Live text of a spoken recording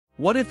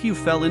What if you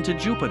fell into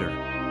Jupiter?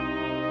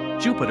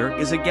 Jupiter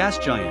is a gas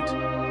giant.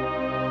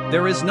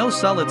 There is no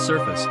solid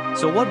surface,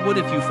 so what would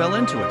if you fell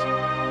into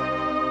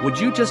it? Would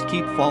you just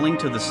keep falling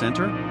to the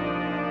center?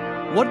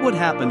 What would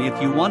happen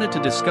if you wanted to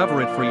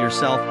discover it for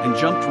yourself and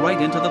jumped right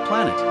into the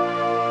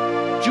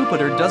planet?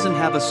 Jupiter doesn't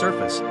have a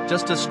surface,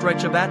 just a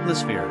stretch of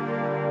atmosphere.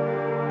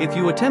 If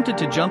you attempted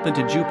to jump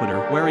into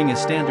Jupiter wearing a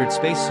standard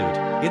spacesuit,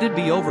 it'd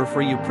be over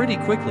for you pretty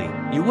quickly.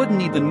 You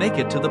wouldn't even make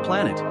it to the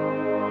planet.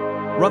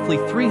 Roughly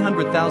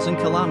 300,000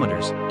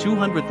 kilometers,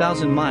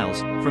 200,000 miles,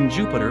 from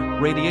Jupiter,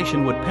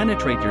 radiation would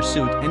penetrate your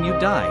suit and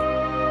you'd die.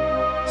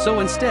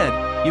 So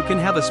instead, you can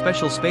have a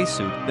special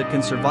spacesuit that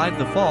can survive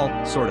the fall,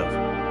 sort of.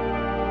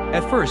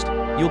 At first,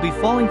 you'll be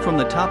falling from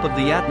the top of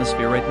the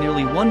atmosphere at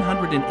nearly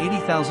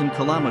 180,000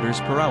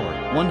 kilometers per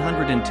hour,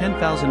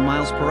 110,000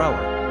 miles per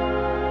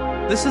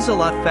hour. This is a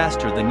lot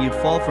faster than you'd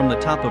fall from the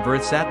top of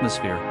Earth's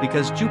atmosphere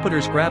because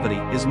Jupiter's gravity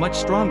is much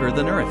stronger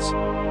than Earth's.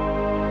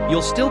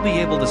 You'll still be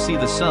able to see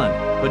the sun,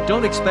 but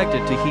don't expect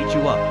it to heat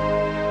you up.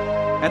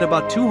 At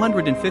about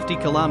 250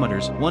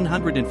 kilometers,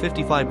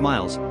 155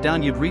 miles,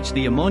 down you'd reach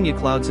the ammonia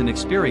clouds and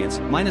experience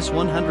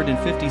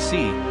 -150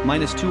 C,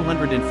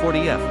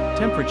 -240 F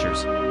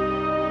temperatures.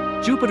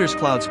 Jupiter's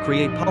clouds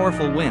create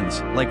powerful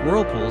winds, like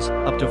whirlpools,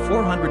 up to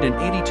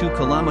 482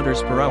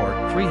 kilometers per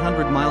hour,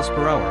 300 miles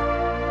per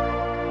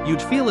hour.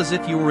 You'd feel as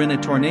if you were in a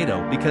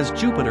tornado because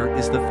Jupiter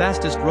is the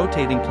fastest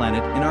rotating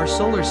planet in our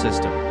solar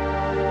system.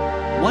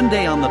 One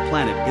day on the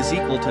planet is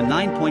equal to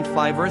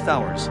 9.5 Earth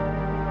hours.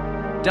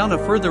 Down a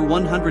further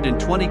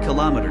 120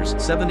 kilometers,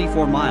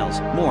 74 miles,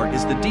 more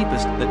is the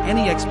deepest that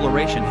any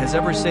exploration has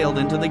ever sailed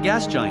into the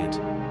gas giant.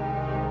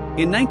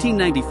 In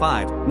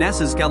 1995,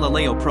 NASA's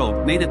Galileo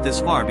probe made it this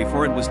far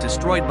before it was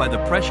destroyed by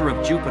the pressure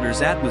of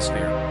Jupiter's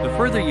atmosphere. The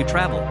further you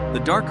travel, the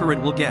darker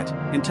it will get,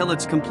 until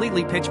it's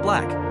completely pitch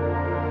black.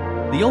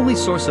 The only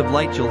source of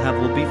light you'll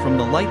have will be from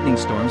the lightning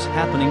storms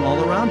happening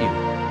all around you.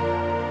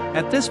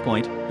 At this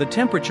point, the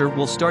temperature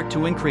will start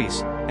to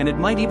increase, and it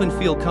might even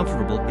feel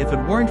comfortable if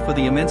it weren't for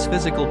the immense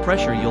physical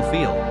pressure you'll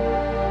feel.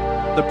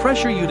 The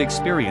pressure you'd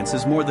experience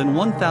is more than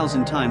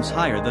 1,000 times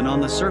higher than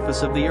on the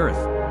surface of the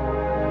Earth.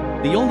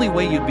 The only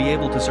way you'd be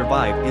able to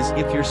survive is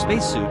if your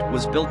spacesuit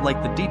was built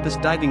like the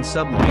deepest diving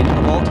submarine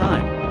of all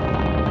time.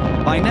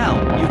 By now,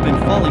 you've been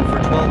falling for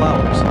 12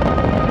 hours.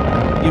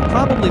 You'd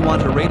probably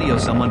want to radio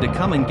someone to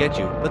come and get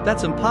you, but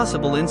that's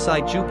impossible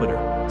inside Jupiter,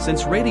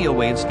 since radio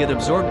waves get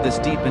absorbed this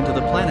deep into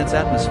the planet's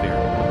atmosphere.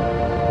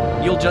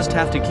 You'll just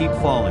have to keep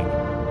falling.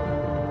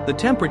 The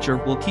temperature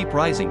will keep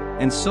rising,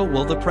 and so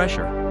will the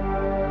pressure.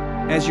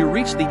 As you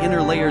reach the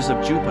inner layers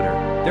of Jupiter,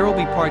 there will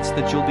be parts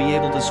that you'll be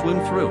able to swim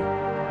through.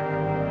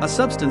 A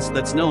substance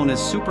that's known as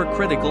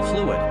supercritical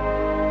fluid.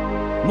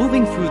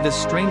 Moving through this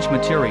strange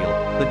material,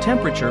 the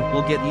temperature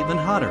will get even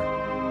hotter.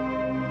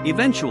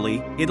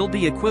 Eventually, it'll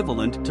be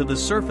equivalent to the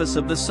surface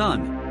of the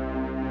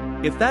sun.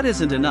 If that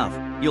isn't enough,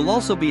 you'll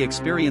also be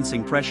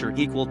experiencing pressure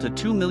equal to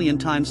 2 million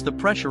times the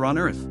pressure on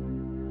Earth.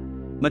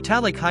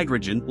 Metallic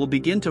hydrogen will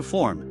begin to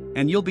form,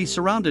 and you'll be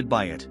surrounded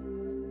by it.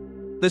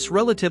 This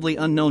relatively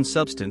unknown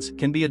substance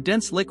can be a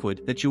dense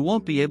liquid that you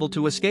won't be able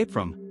to escape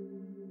from.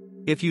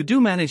 If you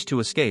do manage to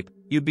escape,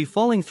 you'd be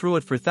falling through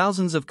it for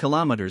thousands of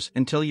kilometers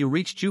until you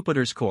reach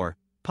Jupiter's core,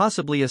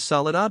 possibly a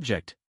solid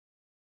object.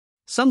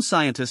 Some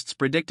scientists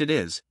predict it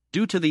is,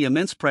 due to the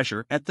immense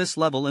pressure at this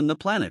level in the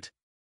planet.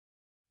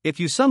 If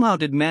you somehow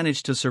did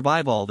manage to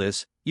survive all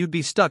this, you'd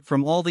be stuck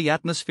from all the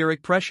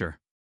atmospheric pressure.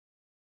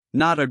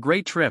 Not a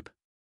great trip.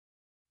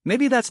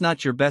 Maybe that's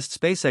not your best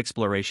space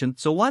exploration,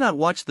 so why not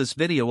watch this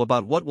video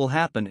about what will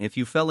happen if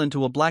you fell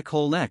into a black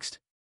hole next?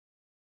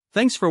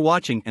 Thanks for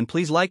watching, and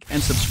please like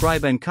and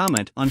subscribe and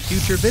comment on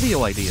future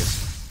video ideas.